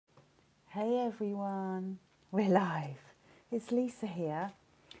Hey everyone, we're live. It's Lisa here.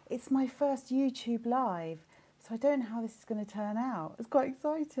 It's my first YouTube live, so I don't know how this is going to turn out. It's quite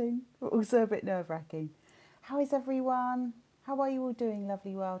exciting, but also a bit nerve-wracking. How is everyone? How are you all doing,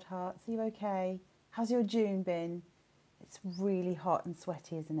 lovely wild hearts? Are you okay? How's your June been? It's really hot and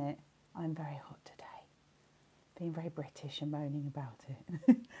sweaty, isn't it? I'm very hot today. Being very British and moaning about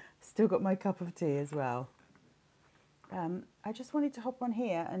it. Still got my cup of tea as well. I just wanted to hop on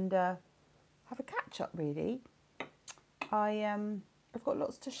here and have a catch up really. I've got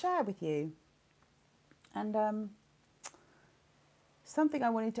lots to share with you, and something I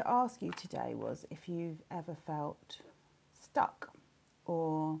wanted to ask you today was if you've ever felt stuck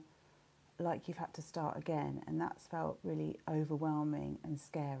or like you've had to start again, and that's felt really overwhelming and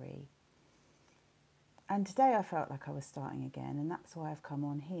scary. And today I felt like I was starting again, and that's why I've come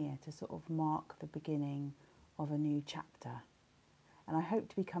on here to sort of mark the beginning of a new chapter. And I hope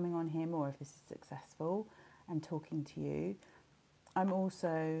to be coming on here more if this is successful and talking to you. I'm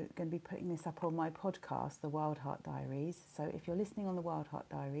also going to be putting this up on my podcast, The Wild Heart Diaries. So if you're listening on The Wild Heart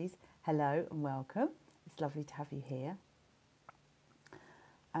Diaries, hello and welcome. It's lovely to have you here.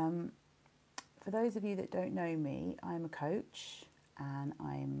 For those of you that don't know me, I'm a coach and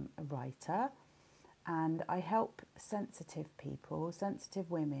I'm a writer. And I help sensitive people, sensitive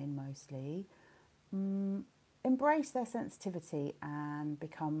women mostly, embrace their sensitivity and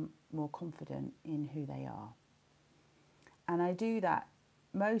become more confident in who they are. And I do that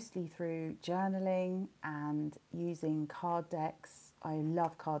mostly through journaling and using card decks. I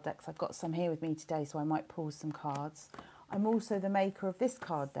love card decks. I've got some here with me today, so I might pull some cards. I'm also the maker of this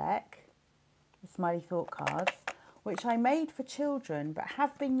card deck, the Smiley Thought cards, which I made for children but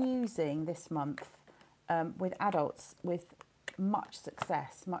have been using this month with adults with much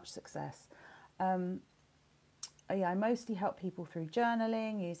success. I mostly help people through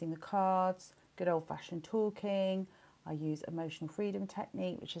journaling, using the cards, good old-fashioned talking. I use emotional freedom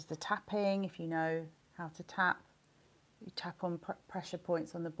technique, which is the tapping. If you know how to tap, you tap on pressure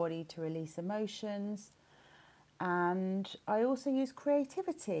points on the body to release emotions. And I also use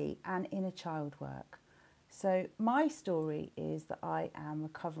creativity and inner child work. So my story is that I am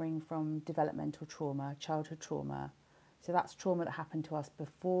recovering from developmental trauma, childhood trauma. So that's trauma that happened to us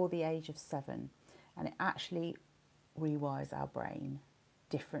before the age of 7. And it actually rewires our brain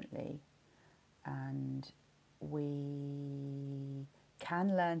differently. And we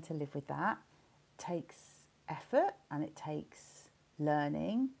can learn to live with that. It takes effort and it takes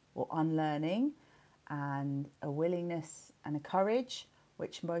learning or unlearning and a willingness and a courage,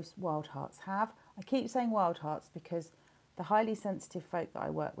 which most wild hearts have. I keep saying wild hearts because the highly sensitive folk that I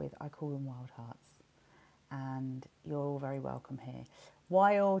work with, I call them wild hearts. And you're all very welcome here.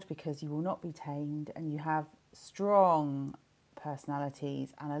 Wild because you will not be tamed and you have strong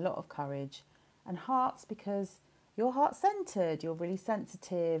personalities and a lot of courage. And hearts because you're heart-centered, you're really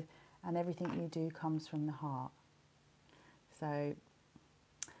sensitive, and everything you do comes from the heart. So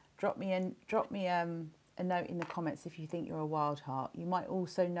drop me a note in the comments if you think you're a wild heart. You might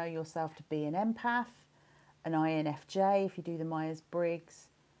also know yourself to be an empath, an INFJ if you do the Myers-Briggs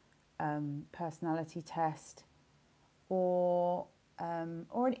personality test, or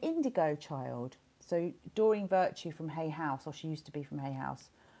an indigo child. So Doreen Virtue from Hay House, or she used to be from Hay House,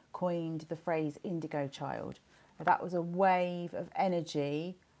 coined the phrase indigo child. That was a wave of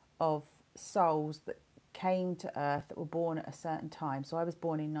energy of souls that came to Earth that were born at a certain time. So I was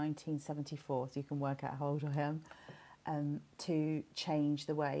born in 1974, so you can work out how old I am, to change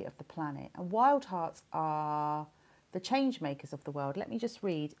the way of the planet. And wild hearts are the change makers of the world. Let me just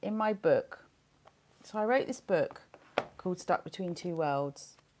read in my book. So I wrote this book called Stuck Between Two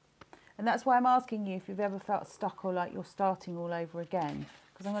Worlds. And that's why I'm asking you if you've ever felt stuck or like you're starting all over again,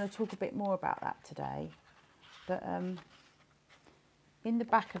 because I'm going to talk a bit more about that today. But in the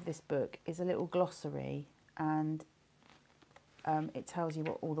back of this book is a little glossary, and it tells you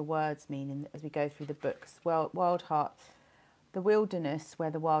what all the words mean as we go through the books. Well, wild heart, the wilderness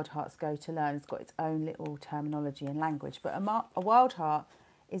where the wild hearts go to learn, has got its own little terminology and language. But a wild heart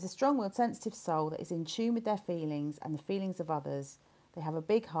is a strong-willed, sensitive soul that is in tune with their feelings and the feelings of others. They have a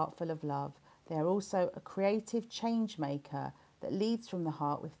big heart full of love. They are also a creative change maker that leads from the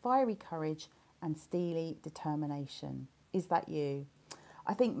heart with fiery courage and steely determination. Is that you?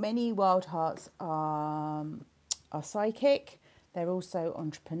 I think many wild hearts are psychic. They're also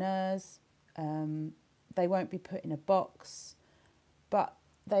entrepreneurs. They won't be put in a box, but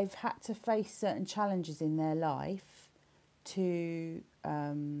they've had to face certain challenges in their life to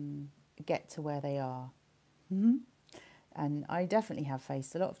get to where they are. Mm-hmm. And I definitely have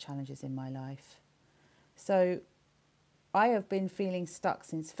faced a lot of challenges in my life. So I have been feeling stuck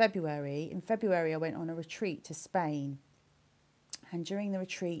since February. In February, I went on a retreat to Spain. And during the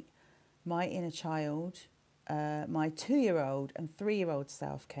retreat, my inner child, my 2-year-old and 3-year-old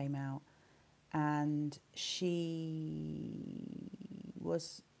self came out. And she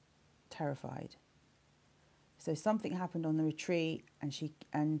was terrified. So something happened on the retreat, and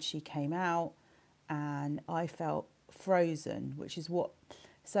she came out, and I felt frozen, which is what...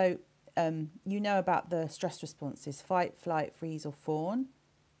 So you know about the stress responses: fight, flight, freeze or fawn.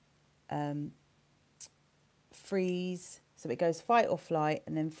 Freeze, so it goes fight or flight,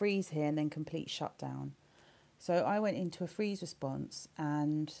 and then freeze here, and then complete shutdown. So I went into a freeze response,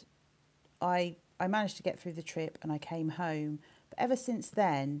 and I managed to get through the trip, and I came home. But ever since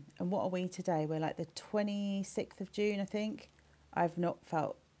then, and what are we today? We're like the 26th of June, I think. I've not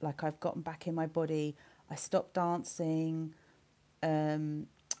felt like I've gotten back in my body. I stopped dancing.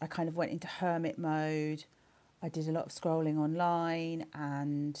 I kind of went into hermit mode. I did a lot of scrolling online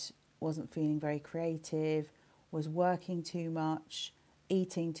and wasn't feeling very creative, was working too much,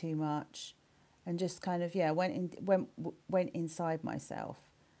 eating too much, and just kind of, went inside myself.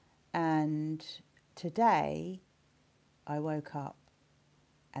 And today I woke up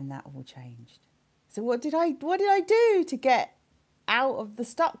and that all changed. So what did I do to get out of the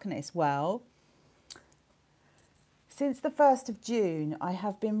stuckness? Well, since the 1st of June, I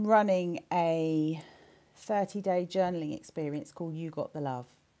have been running a 30-day journaling experience called You Got the Love.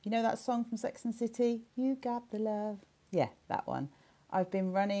 You know that song from Sex and the City? You got the love. Yeah, that one. I've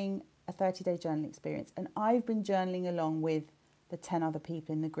been running a 30-day journaling experience, and I've been journaling along with the 10 other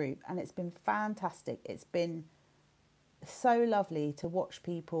people in the group, and it's been fantastic. It's been so lovely to watch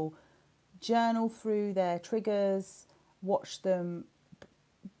people journal through their triggers, watch them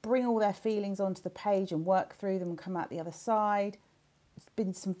bring all their feelings onto the page and work through them and come out the other side. There's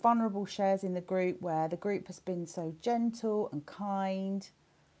been some vulnerable shares in the group where the group has been so gentle and kind,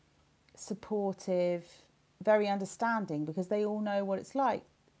 supportive, very understanding, because they all know what it's like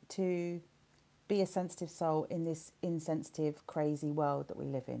to be a sensitive soul in this insensitive, crazy world that we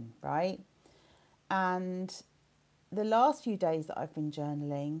live in, right? And the last few days that I've been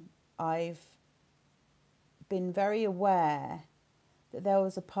journaling, I've been very aware that there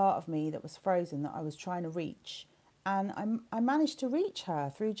was a part of me that was frozen, that I was trying to reach. And I managed to reach her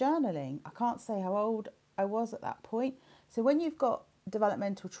through journaling. I can't say how old I was at that point. So when you've got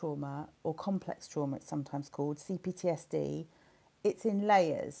developmental trauma, or complex trauma it's sometimes called, CPTSD, it's in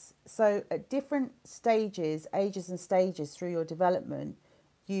layers. So at different stages, ages and stages through your development,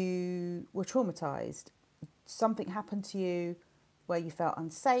 you were traumatized. Something happened to you where you felt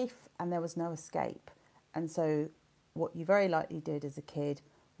unsafe and there was no escape. And so what you very likely did as a kid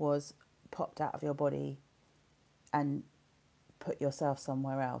was popped out of your body and put yourself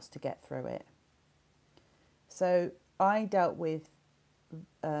somewhere else to get through it. So I dealt with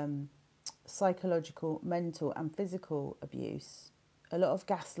psychological, mental and physical abuse, a lot of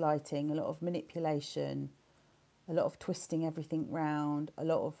gaslighting, a lot of manipulation, a lot of twisting everything round, a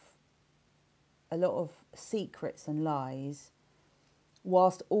lot of secrets and lies,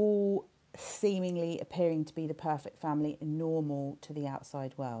 whilst all seemingly appearing to be the perfect family and normal to the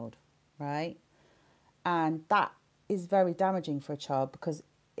outside world, right? And that is very damaging for a child, because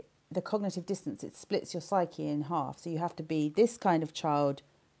the cognitive dissonance, it splits your psyche in half. So you have to be this kind of child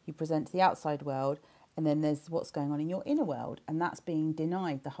you present to the outside world, and then there's what's going on in your inner world, and that's being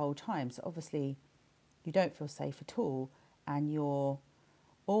denied the whole time. So obviously you don't feel safe at all, and you're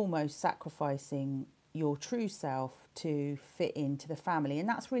almost sacrificing your true self to fit into the family. And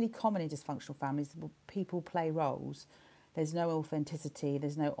that's really common in dysfunctional families. People play roles. There's no authenticity,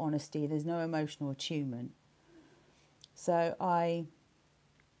 there's no honesty, there's no emotional attunement. So I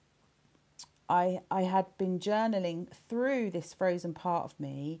had been journaling through this frozen part of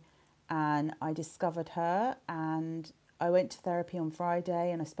me, and I discovered her, and I went to therapy on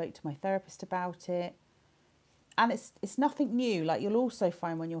Friday, and I spoke to my therapist about it. And it's nothing new. Like, you'll also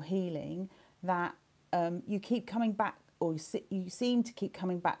find when you're healing that you keep coming back, or you seem to keep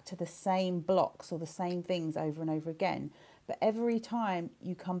coming back to the same blocks or the same things over and over again. But every time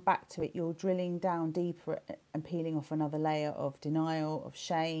you come back to it, you're drilling down deeper and peeling off another layer of denial, of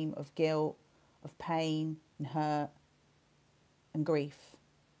shame, of guilt, of pain and hurt and grief.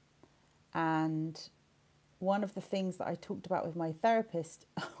 And one of the things that I talked about with my therapist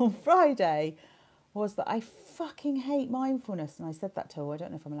on Friday was that I fucking hate mindfulness. And I said that to her. I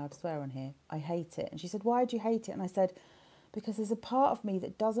don't know if I'm allowed to swear on here. I hate it. And she said, why do you hate it? And I said, because there's a part of me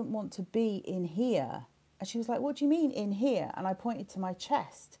that doesn't want to be in here. And she was like, what do you mean in here? And I pointed to my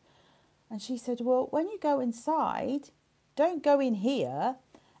chest. And she said, well, when you go inside, don't go in here.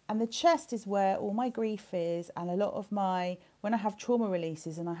 And the chest is where all my grief is, and a lot of my, when I have trauma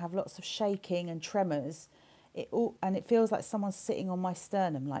releases and I have lots of shaking and tremors, it feels like someone's sitting on my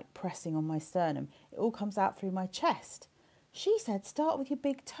sternum, like pressing on my sternum. It all comes out through my chest. She said, start with your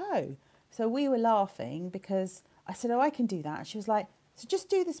big toe. So we were laughing because I said, oh, I can do that. And she was like, so just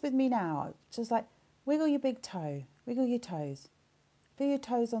do this with me now. She was like, wiggle your big toe, wiggle your toes, feel your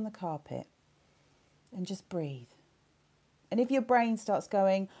toes on the carpet and just breathe. And if your brain starts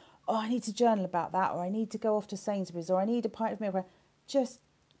going, oh, I need to journal about that, or I need to go off to Sainsbury's, or I need a pint of milk, just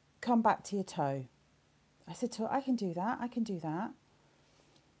come back to your toe. I said to her, I can do that, I can do that.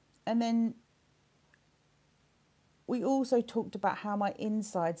 And then we also talked about how my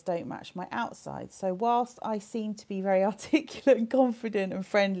insides don't match my outsides. So whilst I seem to be very articulate and confident and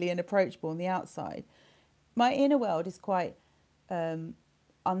friendly and approachable on the outside, my inner world is quite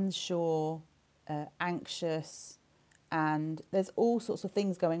unsure, anxious, and there's all sorts of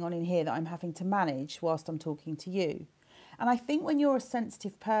things going on in here that I'm having to manage whilst I'm talking to you. And I think when you're a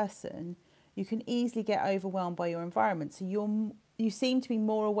sensitive person, you can easily get overwhelmed by your environment. So you seem to be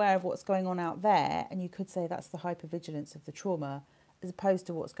more aware of what's going on out there, and you could say that's the hypervigilance of the trauma as opposed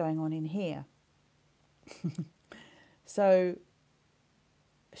to what's going on in here. So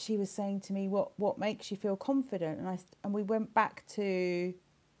she was saying to me, what makes you feel confident? And we went back to,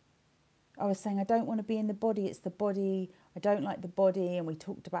 I was saying, I don't want to be in the body, it's the body, I don't like the body. And we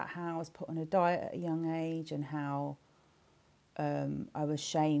talked about how I was put on a diet at a young age and how I was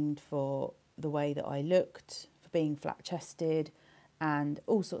shamed for the way that I looked, for being flat-chested and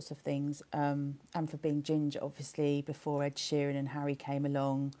all sorts of things, and for being ginger, obviously. Before Ed Sheeran and Harry came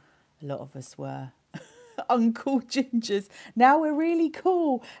along, a lot of us were uncool gingers. Now we're really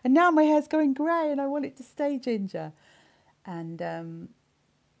cool, and now my hair's going grey and I want it to stay ginger. And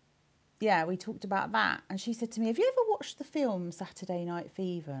yeah, we talked about that. And she said to me, have you ever watched the film Saturday Night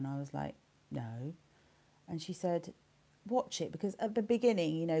Fever? And I was like, no. And she said, watch it, because at the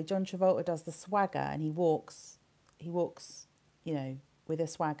beginning, you know, John Travolta does the swagger and he walks, you know, with a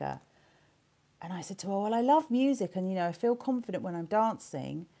swagger. And I said to her, well, I love music and, you know, I feel confident when I'm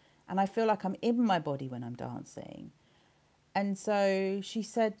dancing and I feel like I'm in my body when I'm dancing. And so she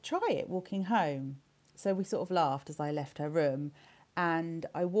said, try it walking home. So we sort of laughed as I left her room, and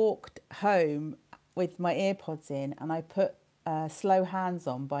I walked home with my earpods in and I put Slow Hands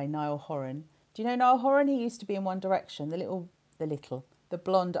On by Niall Horan. Do you know Niall Horan? He used to be in One Direction, the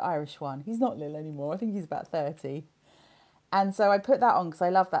blonde Irish one. He's not little anymore. I think he's about 30. And so I put that on because I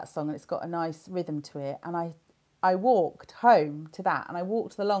love that song and it's got a nice rhythm to it. And I walked home to that, and I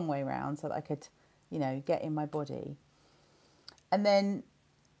walked the long way round so that I could, you know, get in my body. And then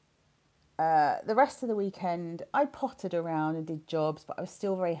the rest of the weekend, I pottered around and did jobs, but I was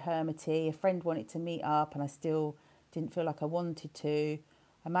still very hermity. A friend wanted to meet up and I still didn't feel like I wanted to.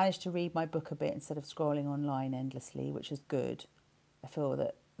 I managed to read my book a bit instead of scrolling online endlessly, which is good. I feel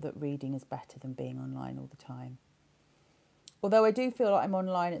that reading is better than being online all the time. Although I do feel like I'm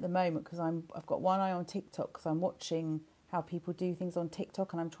online at the moment because I've got one eye on TikTok because I'm watching how people do things on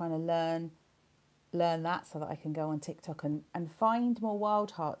TikTok, and I'm trying to learn that so that I can go on TikTok and find more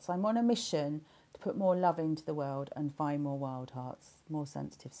wild hearts. I'm on a mission to put more love into the world and find more wild hearts, more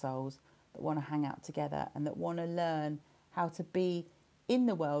sensitive souls that want to hang out together and that want to learn how to be in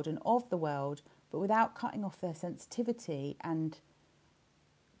the world and of the world, but without cutting off their sensitivity and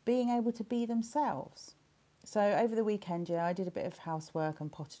being able to be themselves. So over the weekend, yeah, I did a bit of housework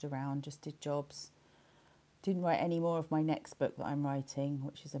and potted around, just did jobs. Didn't write any more of my next book that I'm writing,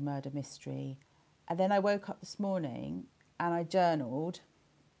 which is a murder mystery. And then I woke up this morning and I journaled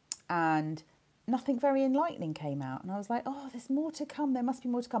and nothing very enlightening came out. And I was like, oh, there's more to come. There must be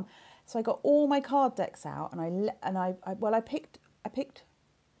more to come. So I got all my card decks out and I picked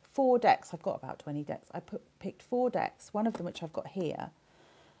 4 decks. I've got about 20 decks. Picked 4 decks, one of them which I've got here.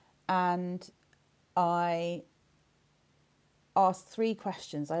 And I asked 3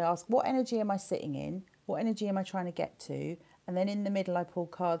 questions. I asked, what energy am I sitting in? What energy am I trying to get to? And then in the middle, I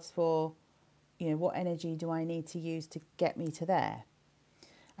pulled cards for, you know, what energy do I need to use to get me to there?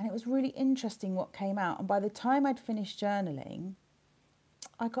 And it was really interesting what came out. And by the time I'd finished journaling,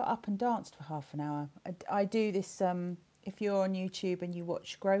 I got up and danced for half an hour. I do this, if you're on YouTube and you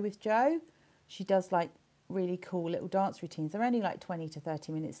watch Grow with Jo, she does like really cool little dance routines. They're only like 20 to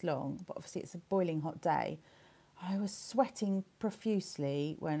 30 minutes long, but obviously it's a boiling hot day. I was sweating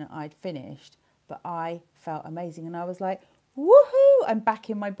profusely when I'd finished, but I felt amazing. And I was like, woohoo, I'm back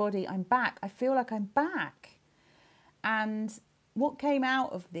in my body. I'm back. I feel like I'm back. And what came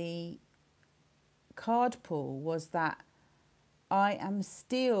out of the card pull was that I am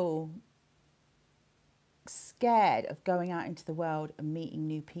still scared of going out into the world and meeting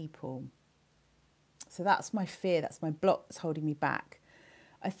new people. So that's my fear, that's my block that's holding me back.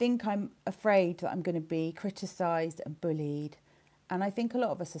 I think I'm afraid that I'm going to be criticised and bullied. And I think a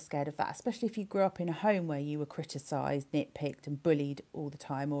lot of us are scared of that, especially if you grew up in a home where you were criticised, nitpicked and bullied all the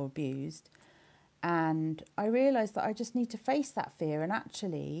time or abused. And I realised that I just need to face that fear. And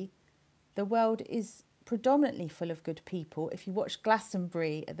actually, the world is predominantly full of good people. If you watched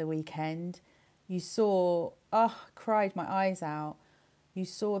Glastonbury at the weekend, you saw, cried my eyes out. You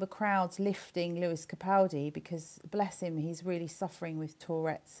saw the crowds lifting Lewis Capaldi because, bless him, he's really suffering with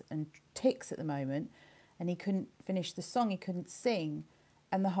Tourette's and tics at the moment. And he couldn't finish the song, he couldn't sing.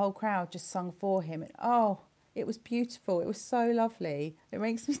 And the whole crowd just sung for him. And it was beautiful. It was so lovely. It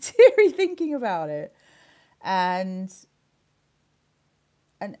makes me teary thinking about it. And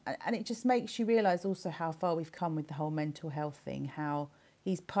it just makes you realise also how far we've come with the whole mental health thing, how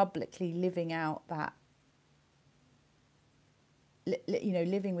he's publicly living out that,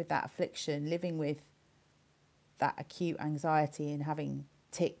 living with that affliction, living with that acute anxiety and having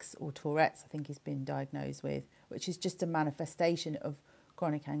tics or Tourette's, I think he's been diagnosed with, which is just a manifestation of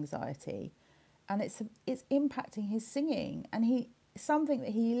chronic anxiety. And it's impacting his singing, and something that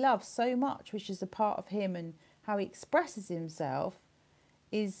he loves so much, which is a part of him and how he expresses himself,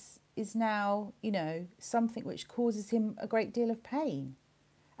 is now, something which causes him a great deal of pain.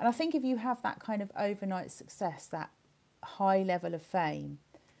 And I think if you have that kind of overnight success, that high level of fame,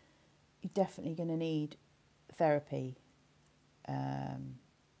 you're definitely going to need therapy,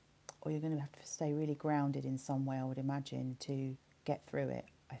 or you're going to have to stay really grounded in some way, I would imagine, to get through it,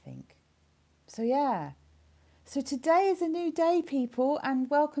 I think. So yeah, so today is a new day, people, and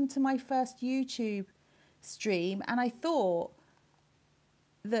welcome to my first YouTube stream. And I thought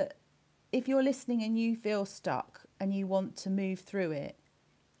that if you're listening and you feel stuck and you want to move through it,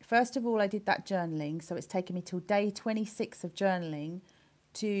 first of all, I did that journaling. So it's taken me till day 26 of journaling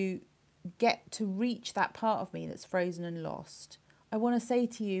to get to reach that part of me that's frozen and lost. I want to say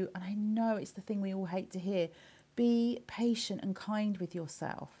to you, and I know it's the thing we all hate to hear, be patient and kind with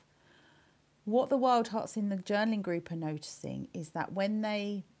yourself. What the Wild Hearts in the journaling group are noticing is that when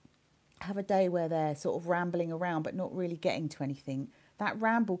they have a day where they're sort of rambling around but not really getting to anything, that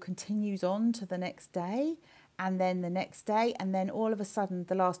ramble continues on to the next day, and then the next day, and then all of a sudden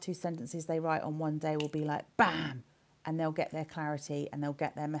the last 2 sentences they write on one day will be like bam, and they'll get their clarity and they'll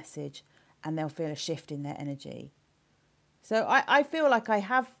get their message and they'll feel a shift in their energy. So I feel like I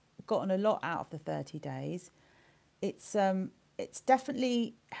have gotten a lot out of the 30 days. It's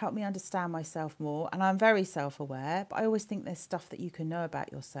definitely helped me understand myself more, and I'm very self-aware, but I always think there's stuff that you can know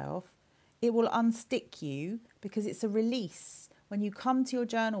about yourself. It will unstick you because it's a release. When you come to your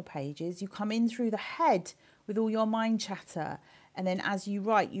journal pages, you come in through the head with all your mind chatter, and then as you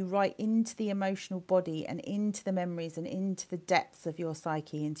write into the emotional body and into the memories and into the depths of your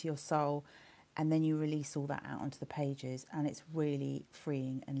psyche, into your soul, and then you release all that out onto the pages, and it's really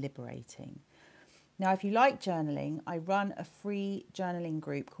freeing and liberating. Now, if you like journaling, I run a free journaling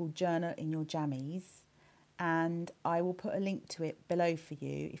group called Journal in Your Jammies, and I will put a link to it below for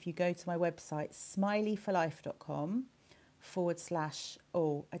you. If you go to my website, smileyforlife.com /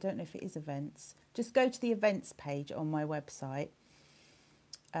 I don't know if it is events. Just go to the events page on my website,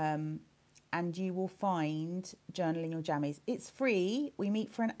 and you will find Journaling Your Jammies. It's free. We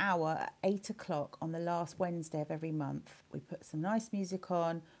meet for an hour at 8 o'clock on the last Wednesday of every month. We put some nice music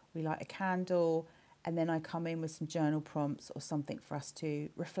on, we light a candle, and then I come in with some journal prompts or something for us to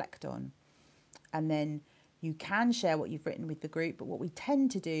reflect on. And then you can share what you've written with the group, but what we tend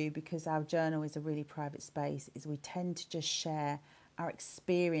to do, because our journal is a really private space, is we tend to just share our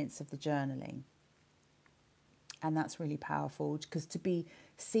experience of the journaling. And that's really powerful, because to be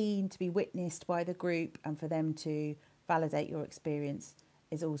seen, to be witnessed by the group, and for them to validate your experience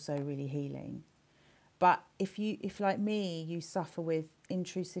is also really healing. But if like me, you suffer with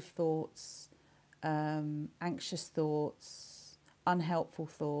intrusive thoughts, anxious thoughts, unhelpful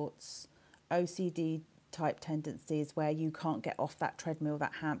thoughts, OCD type tendencies where you can't get off that treadmill,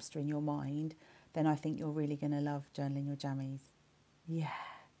 that hamster in your mind, then I think you're really going to love Journaling Your Jammies. Yeah,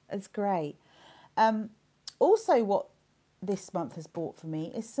 it's great. Also, what this month has brought for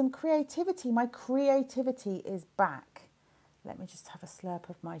me is some creativity. My creativity is back. Let me just have a slurp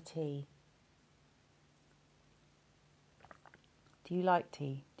of my tea. Do you like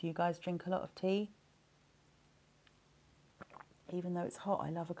tea? Do you guys drink a lot of tea? Even though it's hot, I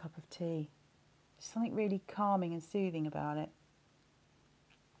love a cup of tea. There's something really calming and soothing about it.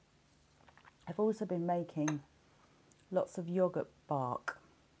 I've also been making lots of yogurt bark.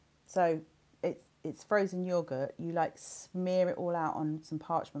 So it's frozen yogurt. You like smear it all out on some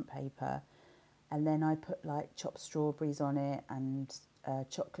parchment paper, And then I put like chopped strawberries on it and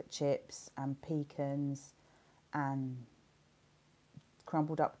chocolate chips and pecans and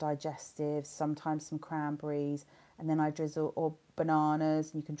crumbled up digestives, sometimes some cranberries, and then I drizzle, or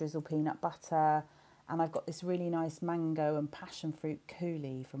bananas, and you can drizzle peanut butter. And I've got this really nice mango and passion fruit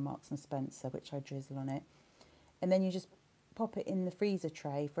coulis from Marks and Spencer, which I drizzle on it. And then you just pop it in the freezer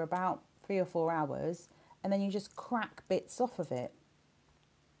tray for about 3 or 4 hours, and then you just crack bits off of it.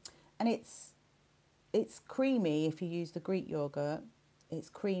 And it's creamy if you use the Greek yogurt. It's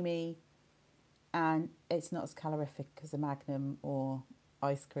creamy and it's not as calorific as a Magnum or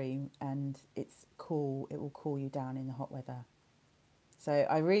ice cream, and it's cool. It will cool you down in the hot weather. So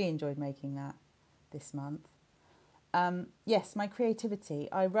I really enjoyed making that this month. Yes, my creativity.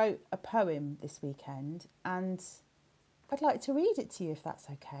 I wrote a poem this weekend and I'd like to read it to you if that's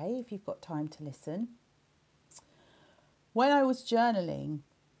okay, if you've got time to listen. When I was journaling,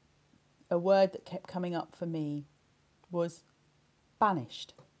 a word that kept coming up for me was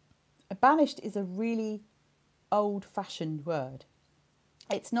banished. Banished is a really old-fashioned word.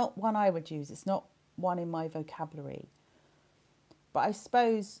 It's not one I would use. It's not one in my vocabulary. But I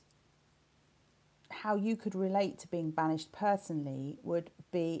suppose how you could relate to being banished personally would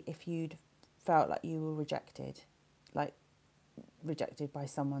be if you'd felt like you were rejected, like rejected by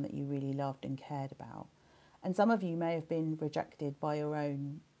someone that you really loved and cared about. And some of you may have been rejected by your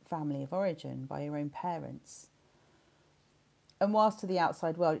own family of origin, by your own parents. And whilst to the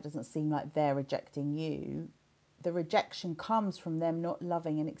outside world it doesn't seem like they're rejecting you, the rejection comes from them not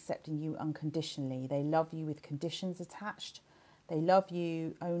loving and accepting you unconditionally. They love you with conditions attached. They love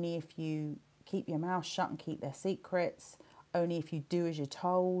you only if you keep your mouth shut and keep their secrets, only if you do as you're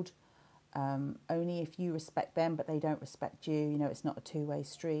told, only if you respect them but they don't respect you. You know, it's not a two-way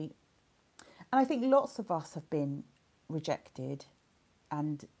street. And I think lots of us have been rejected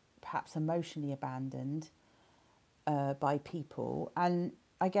and perhaps emotionally abandoned by people. And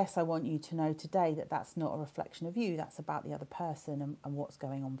I guess I want you to know today that that's not a reflection of you. That's about the other person and what's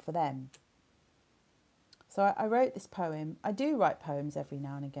going on for them. So I wrote this poem. I do write poems every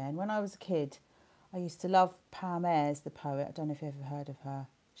now and again. When I was a kid, I used to love Pam Ayres, the poet. I don't know if you've ever heard of her.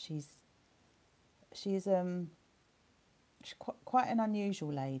 She's quite an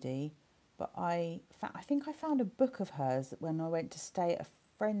unusual lady. But I think I found a book of hers when I went to stay at a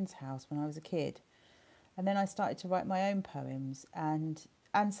friend's house when I was a kid. And then I started to write my own poems and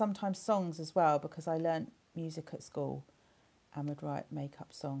sometimes songs as well, because I learnt music at school and would make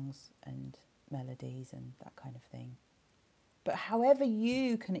up songs and melodies and that kind of thing. But however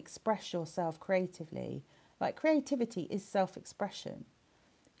you can express yourself creatively, like creativity is self-expression.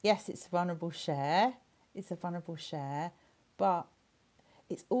 Yes, it's a vulnerable share, but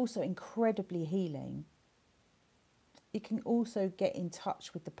it's also incredibly healing. You can also get in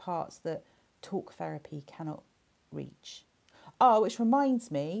touch with the parts that talk therapy cannot reach. Oh, which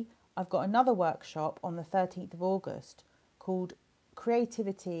reminds me, I've got another workshop on the 13th of August called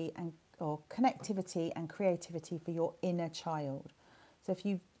Connectivity and Creativity for Your Inner Child. So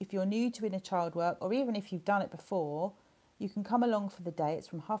if you're new to inner child work, or even if you've done it before, you can come along for the day. It's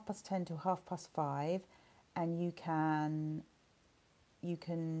from 10:30 till 5:30, and you can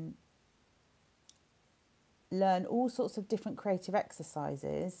learn all sorts of different creative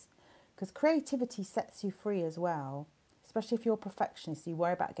exercises, because creativity sets you free as well, especially if you're a perfectionist. You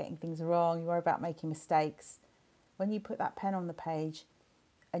worry about getting things wrong, you worry about making mistakes. When you put that pen on the page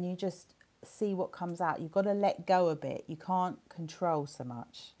and you just see what comes out, you've got to let go a bit. You can't control so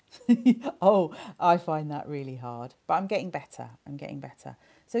much. Oh, I find that really hard, but I'm getting better.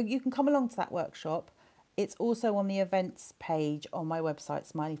 So you can come along to that workshop. It's also on the events page on my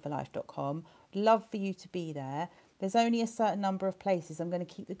website, smileyforlife.com. Love for you to be there. There's only a certain number of places. I'm going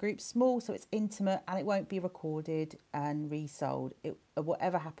to keep the group small so it's intimate and it won't be recorded and resold.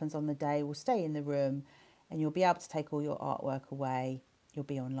 Whatever happens on the day will stay in the room, and you'll be able to take all your artwork away. You'll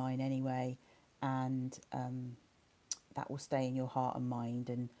be online anyway, and that will stay in your heart and mind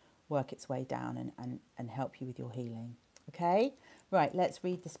and work its way down and help you with your healing. Okay? Right, let's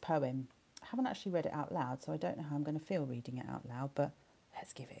read this poem. I haven't actually read it out loud, so I don't know how I'm going to feel reading it out loud, but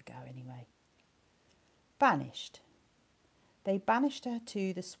let's give it a go anyway. Banished. They banished her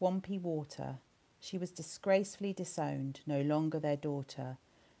to the swampy water. She was disgracefully disowned, no longer their daughter.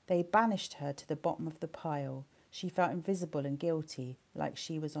 They banished her to the bottom of the pile. She felt invisible and guilty, like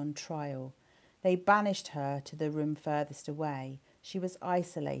she was on trial. They banished her to the room furthest away. She was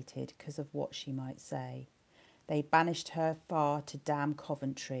isolated because of what she might say. They banished her far to damn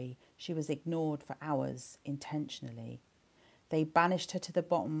Coventry. She was ignored for hours, intentionally. They banished her to the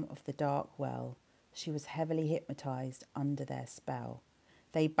bottom of the dark well. She was heavily hypnotised under their spell.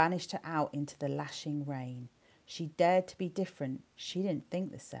 They banished her out into the lashing rain. She dared to be different. She didn't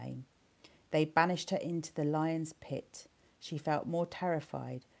think the same. They banished her into the lion's pit. She felt more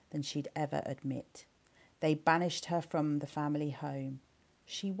terrified than she'd ever admit. They banished her from the family home.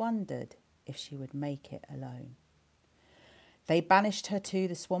 She wondered if she would make it alone. They banished her to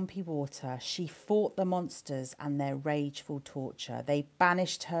the swampy water. She fought the monsters and their rageful torture. They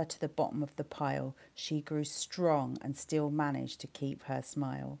banished her to the bottom of the pile. She grew strong and still managed to keep her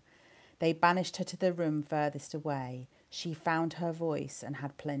smile. They banished her to the room furthest away. She found her voice and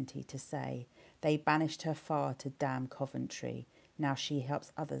had plenty to say. They banished her far to damn Coventry. Now she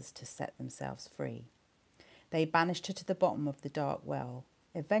helps others to set themselves free. They banished her to the bottom of the dark well.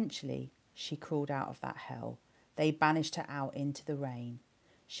 Eventually, she crawled out of that hell. They banished her out into the rain.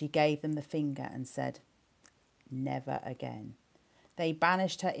 She gave them the finger and said, never again. They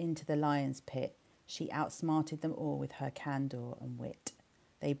banished her into the lion's pit. She outsmarted them all with her candour and wit.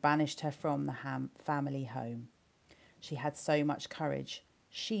 They banished her from the family home. She had so much courage,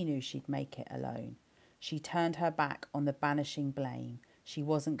 she knew she'd make it alone. She turned her back on the banishing blame. She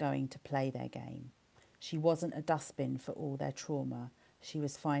wasn't going to play their game. She wasn't a dustbin for all their trauma. She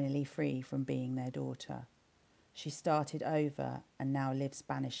was finally free from being their daughter. She started over and now lives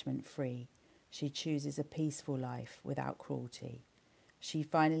banishment free. She chooses a peaceful life without cruelty. She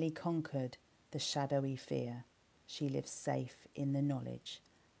finally conquered the shadowy fear. She lives safe in the knowledge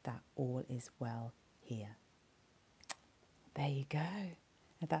that all is well here. There you go.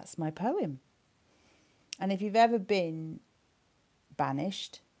 And that's my poem. And if you've ever been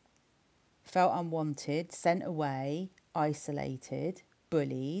banished, felt unwanted, sent away, isolated,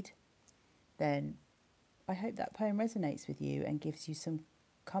 bullied, then I hope that poem resonates with you and gives you some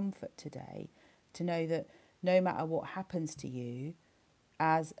comfort today to know that no matter what happens to you,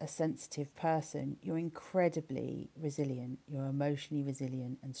 as a sensitive person, you're incredibly resilient, you're emotionally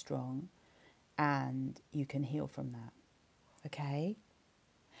resilient and strong, and you can heal from that. Okay?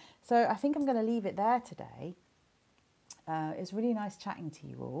 So I think I'm going to leave it there today. It's really nice chatting to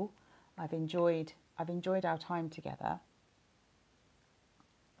you all. I've enjoyed our time together.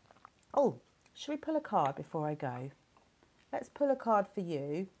 Oh, should we pull a card before I go? Let's pull a card for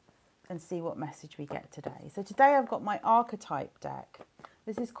you and see what message we get today. So today I've got my archetype deck.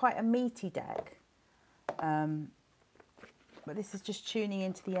 This is quite a meaty deck. But this is just tuning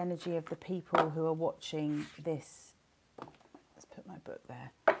into the energy of the people who are watching this. Let's put my book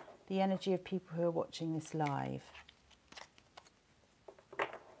there. The energy of people who are watching this live.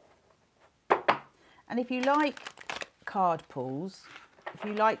 And if you like card pulls, if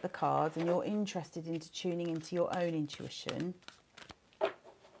you like the cards and you're interested into tuning into your own intuition,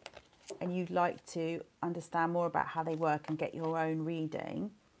 and you'd like to understand more about how they work and get your own reading,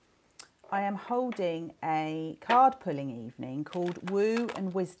 I am holding a card pulling evening called Woo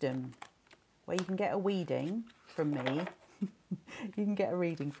and Wisdom, where you can get a reading from me. You can get a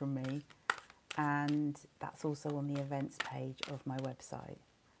reading from me, and that's also on the events page of my website.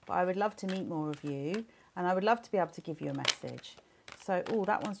 But I would love to meet more of you, and I would love to be able to give you a message. So, oh,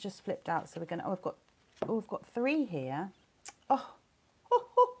 that one's just flipped out. So we're going to, we've got 3 here. Oh, ho,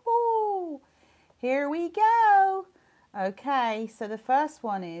 ho, ho. Here we go. Okay, so the first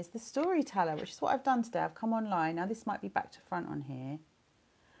one is the storyteller, which is what I've done today. I've come online. Now this might be back to front on here.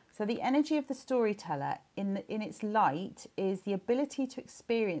 So the energy of the storyteller in its light is the ability to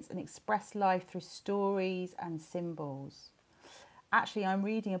experience and express life through stories and symbols. Actually, I'm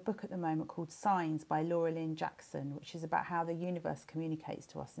reading a book at the moment called Signs by Laura Lynn Jackson, which is about how the universe communicates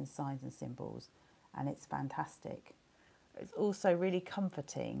to us in signs and symbols, and it's fantastic. It's also really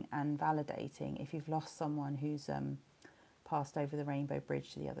comforting and validating if you've lost someone who's passed over the rainbow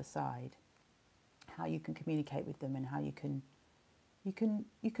bridge to the other side, how you can communicate with them and how you can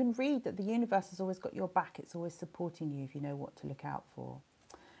read that the universe has always got your back. It's always supporting you if you know what to look out for.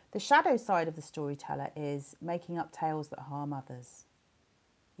 The shadow side of the storyteller is making up tales that harm others.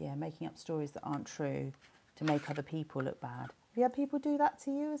 Yeah, making up stories that aren't true to make other people look bad. Have you had people do that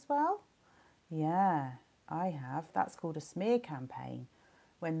to you as well? Yeah, I have. That's called a smear campaign,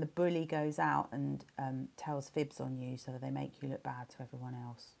 when the bully goes out and tells fibs on you so that they make you look bad to everyone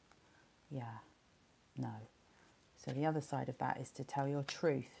else. Yeah, no. So the other side of that is to tell your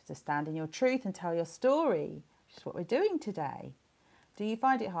truth, to stand in your truth and tell your story, which is what we're doing today. Do you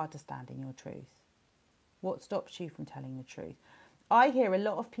find it hard to stand in your truth? What stops you from telling the truth? I hear a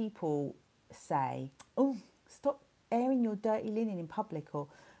lot of people say, oh, stop airing your dirty linen in public, or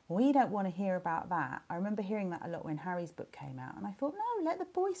we don't want to hear about that. I remember hearing that a lot when Harry's book came out, and I thought, no, let the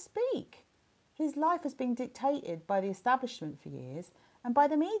boy speak. His life has been dictated by the establishment for years, and by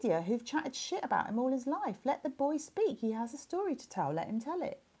the media who've chatted shit about him all his life. Let the boy speak. He has a story to tell. Let him tell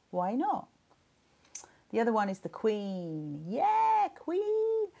it. Why not? The other one is the Queen. Yeah,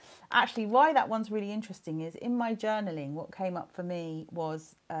 Queen. Actually, why that one's really interesting is in my journaling, what came up for me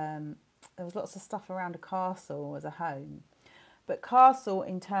was there was lots of stuff around a castle as a home. But castle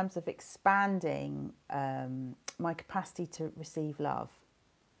in terms of expanding my capacity to receive love.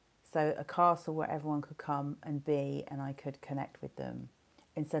 So a castle where everyone could come and be and I could connect with them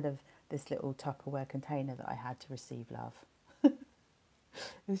instead of this little Tupperware container that I had to receive love.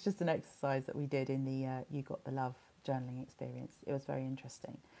 It was just an exercise that we did in the You Got the Love journaling experience. It was very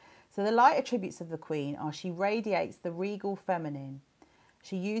interesting. So the light attributes of the Queen are she radiates the regal feminine.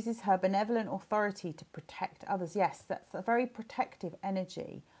 She uses her benevolent authority to protect others. Yes, that's a very protective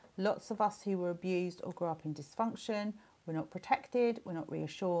energy. Lots of us who were abused or grew up in dysfunction, we're not protected, we're not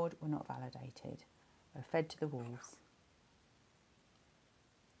reassured, we're not validated. We're fed to the wolves.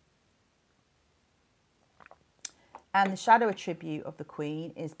 And the shadow attribute of the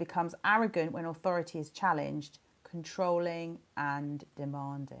Queen is becomes arrogant when authority is challenged, controlling and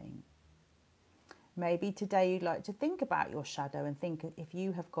demanding. Maybe today you'd like to think about your shadow and think if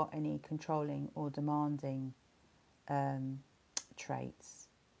you have got any controlling or demanding traits.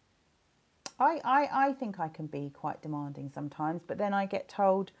 I think I can be quite demanding sometimes, but then I get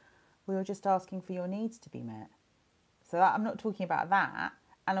told we were just asking for your needs to be met. So that, I'm not talking about that.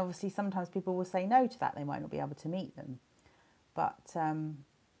 And obviously sometimes people will say no to that. They might not be able to meet them. But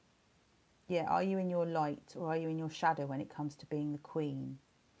yeah, are you in your light or are you in your shadow when it comes to being the Queen?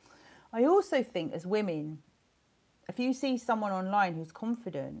 I also think as women, if you see someone online who's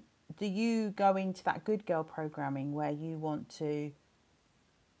confident, do you go into that good girl programming where you want to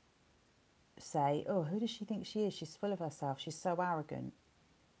say, oh, who does she think she is? She's full of herself. She's so arrogant.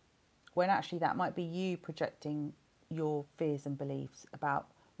 When actually that might be you projecting your fears and beliefs about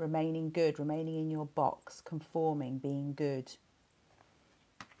remaining good, remaining in your box, conforming, being good.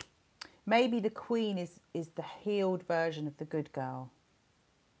 Maybe the Queen is the healed version of the good girl.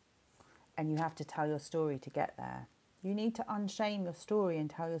 And you have to tell your story to get there. You need to unshame your story and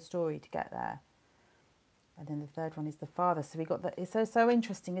tell your story to get there. And then the third one is the father. So we got the, it's so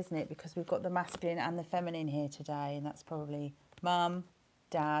interesting, isn't it? Because we've got the masculine and the feminine here today. And that's probably mum,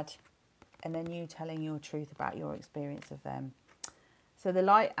 dad, and then you telling your truth about your experience of them. So the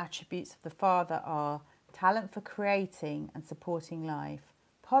light attributes of the father are talent for creating and supporting life,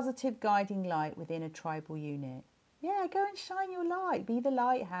 positive guiding light within a tribal unit. Yeah, go and shine your light. Be the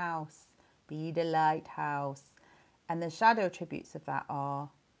lighthouse. Be the lighthouse. And the shadow attributes of that are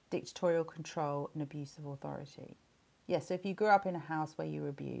dictatorial control and abuse of authority. Yes, so if you grew up in a house where you were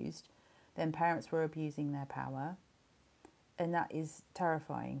abused, then parents were abusing their power. And that is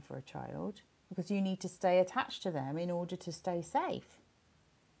terrifying for a child because you need to stay attached to them in order to stay safe.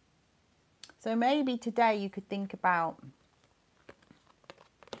 So maybe today you could think about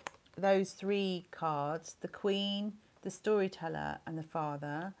those three cards, the Queen, the storyteller and the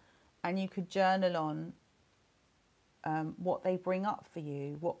father, and you could journal on what they bring up for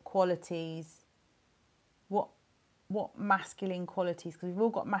you, what qualities, what masculine qualities, because we've all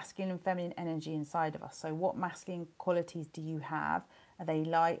got masculine and feminine energy inside of us. So what masculine qualities do you have? Are they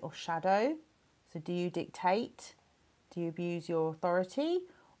light or shadow? So do you dictate? Do you abuse your authority?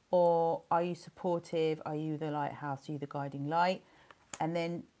 Or are you supportive? Are you the lighthouse? Are you the guiding light? And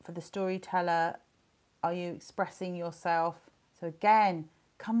then for the storyteller, are you expressing yourself? So again,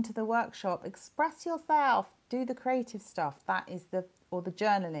 come to the workshop, express yourself, do the creative stuff. That is or the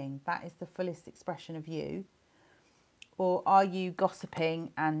journaling, that is the fullest expression of you. Or are you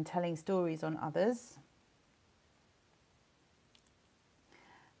gossiping and telling stories on others?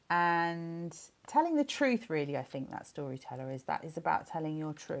 And telling the truth, really, I think that storyteller is. That is about telling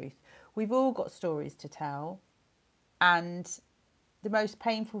your truth. We've all got stories to tell. And the most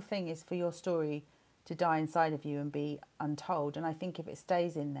painful thing is for your story to die inside of you and be untold. And I think if it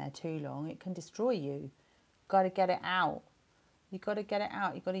stays in there too long, it can destroy you. You've got to get it out. You've got to get it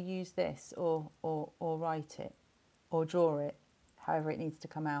out. You've got to use this or write it or draw it, however it needs to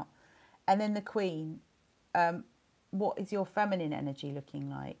come out. And then the Queen, what is your feminine energy looking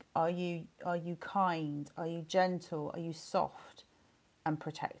like? Are you kind? Are you gentle? Are you soft and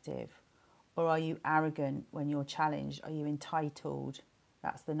protective? Or are you arrogant when you're challenged? Are you entitled?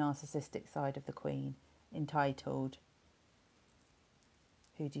 That's the narcissistic side of the Queen. Entitled.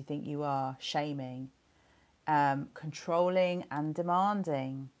 Who do you think you are? Shaming. Controlling and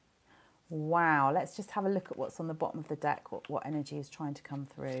demanding. Wow. Let's just have a look at what's on the bottom of the deck. What energy is trying to come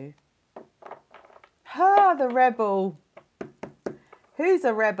through. The rebel. Who's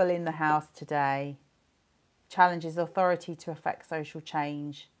a rebel in the house today? challenges authority to effect social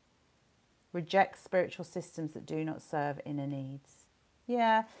change, rejects spiritual systems that do not serve inner needs.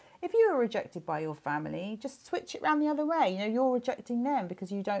 Yeah, if you were rejected by your family, just switch it round the other way. You know, you're rejecting them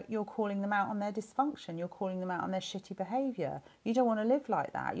because you're calling them out on their dysfunction. You're calling them out on their shitty behaviour. You don't want to live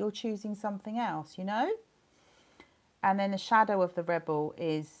like that. You're choosing something else, you know? And then the shadow of the rebel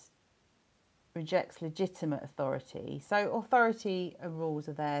is rejects legitimate authority. So authority and rules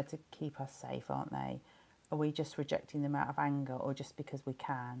are there to keep us safe, aren't they? Are we just rejecting them out of anger or just because we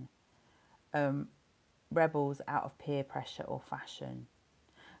can? Rebels out of peer pressure or fashion.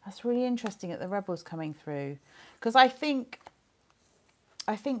 That's really interesting that the rebels coming through, because I think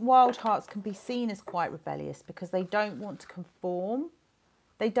wild hearts can be seen as quite rebellious because they don't want to conform.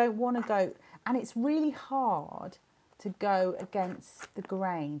 They don't want to go, and it's really hard to go against the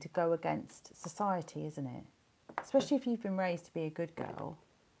grain, to go against society, isn't it? Especially if you've been raised to be a good girl.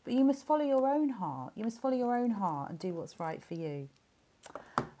 But you must follow your own heart. You must follow your own heart and do what's right for you.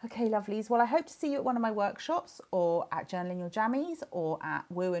 Okay, lovelies. Well, I hope to see you at one of my workshops or at Journaling Your Jammies or at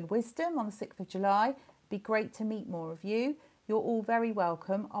Woo and Wisdom on the 6th of July. It'd be great to meet more of you. You're all very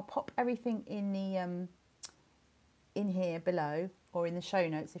welcome. I'll pop everything in the in here below or in the show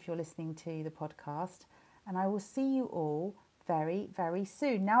notes if you're listening to the podcast. And I will see you all very, very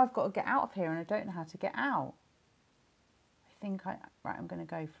soon. Now I've got to get out of here and I don't know how to get out. Right, I'm going to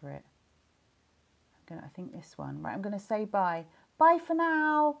go for it. I think this one. Right, I'm going to say bye. Bye for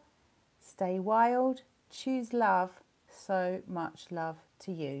now. Stay wild. Choose love. So much love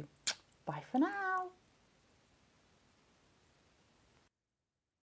to you. Bye for now.